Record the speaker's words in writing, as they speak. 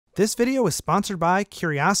This video is sponsored by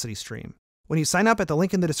CuriosityStream. When you sign up at the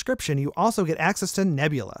link in the description, you also get access to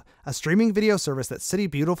Nebula, a streaming video service that City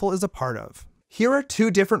Beautiful is a part of. Here are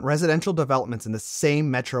two different residential developments in the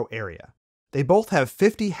same metro area. They both have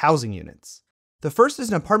 50 housing units. The first is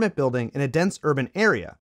an apartment building in a dense urban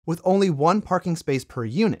area, with only one parking space per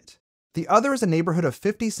unit. The other is a neighborhood of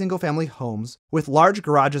 50 single-family homes with large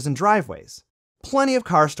garages and driveways. Plenty of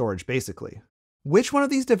car storage, basically. Which one of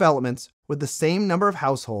these developments, with the same number of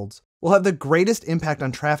households, will have the greatest impact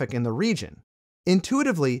on traffic in the region?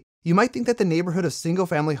 Intuitively, you might think that the neighborhood of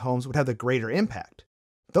single-family homes would have the greater impact.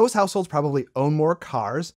 Those households probably own more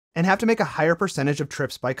cars and have to make a higher percentage of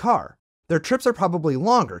trips by car. Their trips are probably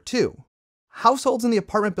longer, too. Households in the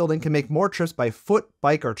apartment building can make more trips by foot,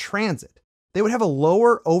 bike, or transit. They would have a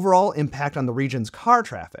lower overall impact on the region's car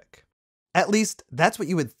traffic. At least, that's what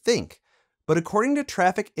you would think. But according to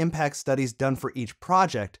traffic impact studies done for each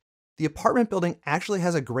project, the apartment building actually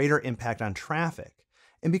has a greater impact on traffic.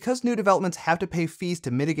 And because new developments have to pay fees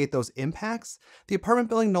to mitigate those impacts, the apartment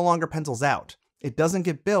building no longer pencils out. It doesn't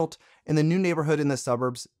get built, and the new neighborhood in the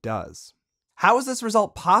suburbs does. How is this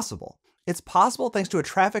result possible? It's possible thanks to a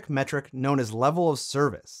traffic metric known as level of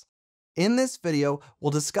service. In this video,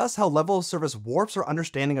 we'll discuss how level of service warps our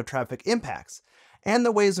understanding of traffic impacts, and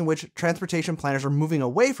the ways in which transportation planners are moving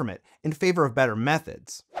away from it in favor of better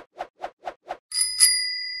methods.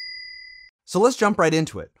 So let's jump right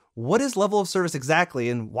into it. What is level of service exactly,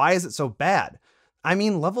 and why is it so bad? I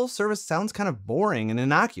mean, level of service sounds kind of boring and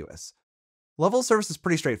innocuous. Level of service is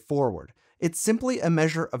pretty straightforward. It's simply a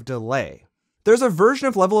measure of delay. There's a version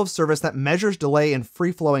of level of service that measures delay in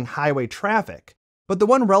free-flowing highway traffic, but the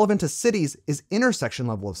one relevant to cities is intersection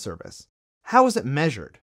level of service. How is it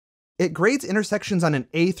measured? It grades intersections on an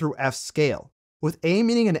A through F scale, with A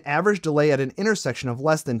meaning an average delay at an intersection of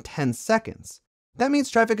less than 10 seconds. That means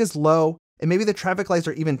traffic is low, and maybe the traffic lights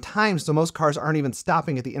are even timed so most cars aren't even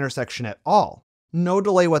stopping at the intersection at all. No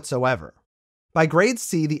delay whatsoever. By grade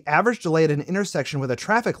C, the average delay at an intersection with a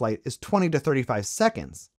traffic light is 20 to 35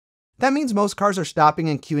 seconds. That means most cars are stopping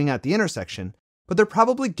and queuing at the intersection, but they're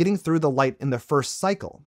probably getting through the light in the first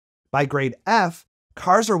cycle. By grade F,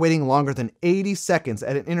 cars are waiting longer than 80 seconds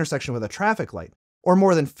at an intersection with a traffic light, or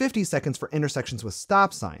more than 50 seconds for intersections with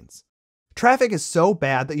stop signs. Traffic is so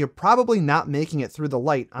bad that you're probably not making it through the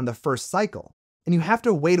light on the first cycle, and you have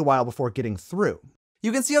to wait a while before getting through.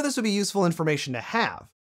 You can see how this would be useful information to have.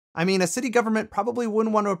 I mean, a city government probably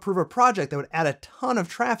wouldn't want to approve a project that would add a ton of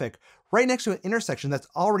traffic right next to an intersection that's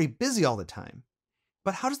already busy all the time.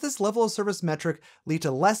 But how does this level of service metric lead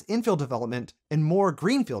to less infill development and more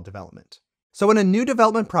greenfield development? So when a new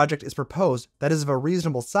development project is proposed that is of a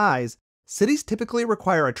reasonable size, cities typically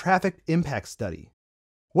require a traffic impact study.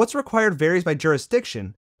 What's required varies by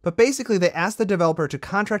jurisdiction, but basically they ask the developer to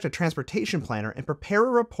contract a transportation planner and prepare a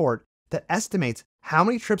report that estimates how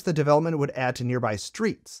many trips the development would add to nearby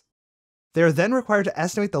streets. They are then required to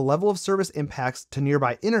estimate the level of service impacts to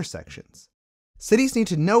nearby intersections. Cities need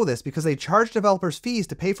to know this because they charge developers fees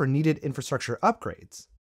to pay for needed infrastructure upgrades.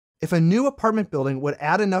 If a new apartment building would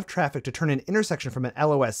add enough traffic to turn an intersection from an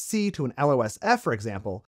LOS-C to an LOS-F, for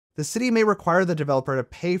example, the city may require the developer to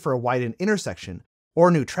pay for a widened intersection,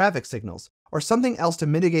 or new traffic signals, or something else to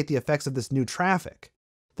mitigate the effects of this new traffic.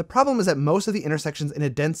 The problem is that most of the intersections in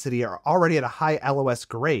a dense city are already at a high LOS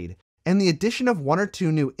grade, and the addition of one or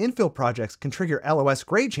two new infill projects can trigger LOS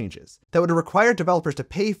grade changes that would require developers to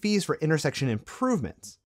pay fees for intersection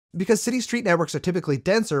improvements. Because city street networks are typically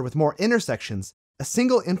denser with more intersections, a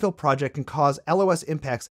single infill project can cause LOS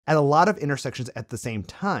impacts at a lot of intersections at the same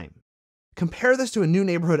time. Compare this to a new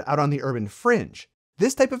neighborhood out on the urban fringe.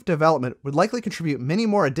 This type of development would likely contribute many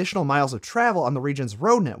more additional miles of travel on the region's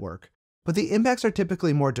road network, but the impacts are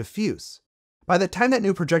typically more diffuse. By the time that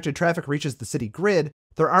new projected traffic reaches the city grid,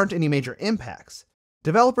 there aren't any major impacts.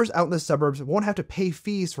 Developers out in the suburbs won't have to pay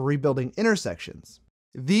fees for rebuilding intersections.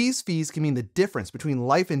 These fees can mean the difference between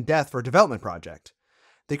life and death for a development project.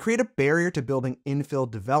 They create a barrier to building infill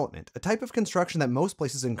development, a type of construction that most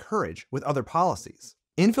places encourage with other policies.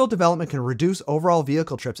 Infill development can reduce overall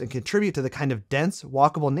vehicle trips and contribute to the kind of dense,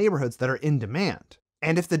 walkable neighborhoods that are in demand.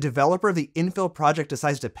 And if the developer of the infill project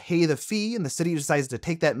decides to pay the fee and the city decides to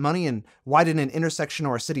take that money and widen an intersection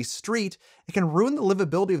or a city street, it can ruin the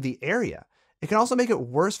livability of the area. It can also make it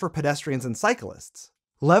worse for pedestrians and cyclists.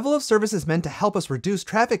 Level of service is meant to help us reduce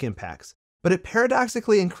traffic impacts, but it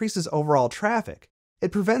paradoxically increases overall traffic.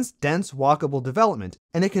 It prevents dense, walkable development,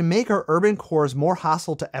 and it can make our urban cores more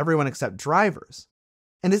hostile to everyone except drivers.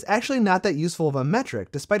 And it's actually not that useful of a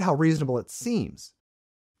metric, despite how reasonable it seems.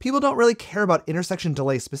 People don't really care about intersection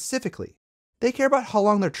delay specifically. They care about how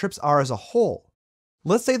long their trips are as a whole.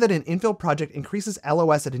 Let's say that an infill project increases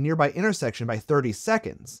LOS at a nearby intersection by 30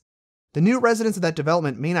 seconds. The new residents of that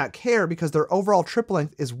development may not care because their overall trip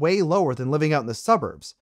length is way lower than living out in the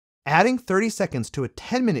suburbs. Adding 30 seconds to a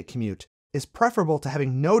 10-minute commute is preferable to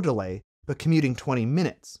having no delay but commuting 20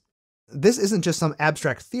 minutes. This isn't just some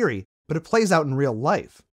abstract theory, but it plays out in real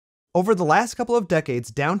life. Over the last couple of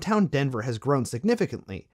decades, downtown Denver has grown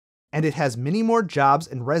significantly, and it has many more jobs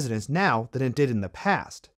and residents now than it did in the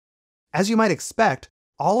past. As you might expect,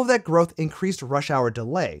 all of that growth increased rush hour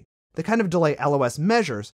delay, the kind of delay LOS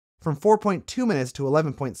measures, from 4.2 minutes to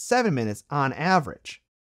 11.7 minutes on average.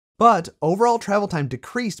 But overall travel time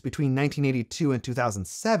decreased between 1982 and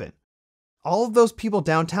 2007. All of those people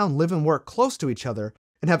downtown live and work close to each other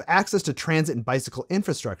and have access to transit and bicycle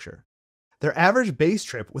infrastructure. Their average base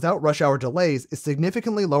trip without rush hour delays is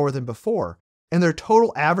significantly lower than before, and their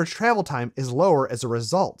total average travel time is lower as a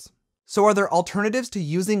result. So are there alternatives to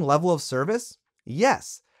using level of service?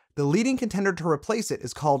 Yes. The leading contender to replace it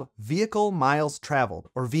is called Vehicle Miles Traveled,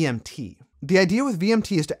 or VMT. The idea with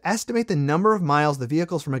VMT is to estimate the number of miles the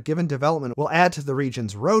vehicles from a given development will add to the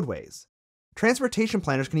region's roadways. Transportation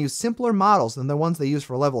planners can use simpler models than the ones they use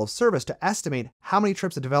for level of service to estimate how many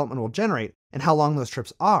trips a development will generate and how long those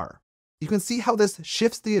trips are. You can see how this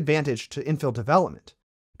shifts the advantage to infill development.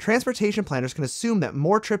 Transportation planners can assume that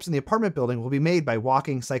more trips in the apartment building will be made by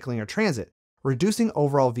walking, cycling, or transit, reducing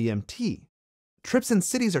overall VMT. Trips in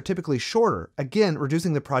cities are typically shorter, again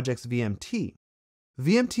reducing the project's VMT.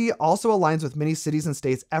 VMT also aligns with many cities and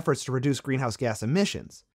states' efforts to reduce greenhouse gas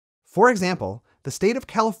emissions. For example, the state of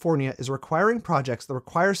California is requiring projects that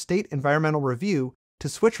require state environmental review to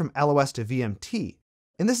switch from LOS to VMT,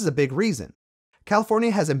 and this is a big reason. California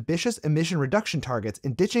has ambitious emission reduction targets,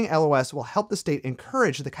 and ditching LOS will help the state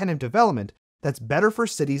encourage the kind of development that's better for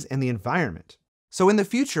cities and the environment. So in the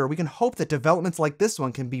future, we can hope that developments like this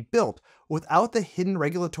one can be built without the hidden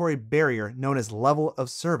regulatory barrier known as level of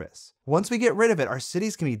service. Once we get rid of it, our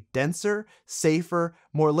cities can be denser, safer,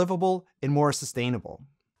 more livable, and more sustainable.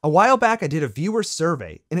 A while back, I did a viewer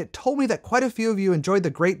survey, and it told me that quite a few of you enjoyed the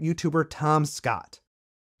great YouTuber Tom Scott.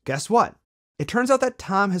 Guess what? It turns out that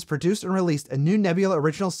Tom has produced and released a new Nebula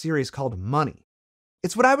original series called Money.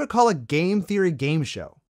 It's what I would call a game theory game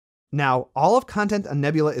show. Now, all of content on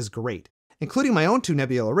Nebula is great, including my own 2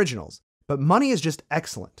 Nebula originals, but Money is just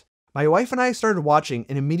excellent. My wife and I started watching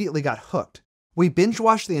and immediately got hooked. We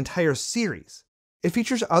binge-watched the entire series. It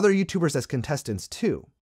features other YouTubers as contestants too.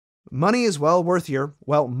 Money is well worth your,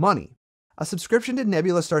 well, money. A subscription to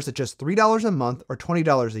Nebula starts at just $3 a month or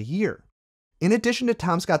 $20 a year. In addition to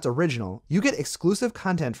Tom Scott's original, you get exclusive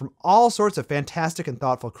content from all sorts of fantastic and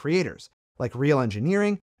thoughtful creators, like Real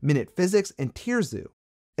Engineering, Minute Physics, and Tierzoo.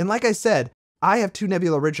 And like I said, I have 2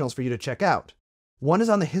 Nebula originals for you to check out. One is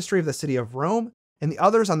on the history of the city of Rome, and the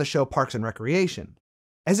other is on the show Parks and Recreation.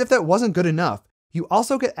 As if that wasn't good enough, you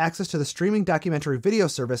also get access to the streaming documentary video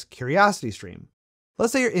service CuriosityStream.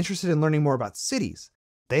 Let's say you're interested in learning more about cities.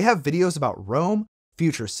 They have videos about Rome,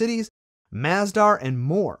 future cities, Masdar, and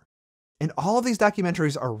more. And all of these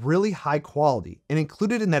documentaries are really high quality and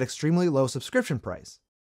included in that extremely low subscription price.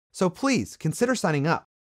 So please consider signing up.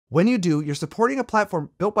 When you do, you're supporting a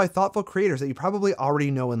platform built by thoughtful creators that you probably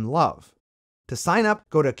already know and love. To sign up,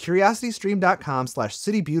 go to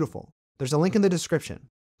curiositystream.com/citybeautiful. There's a link in the description.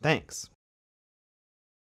 Thanks.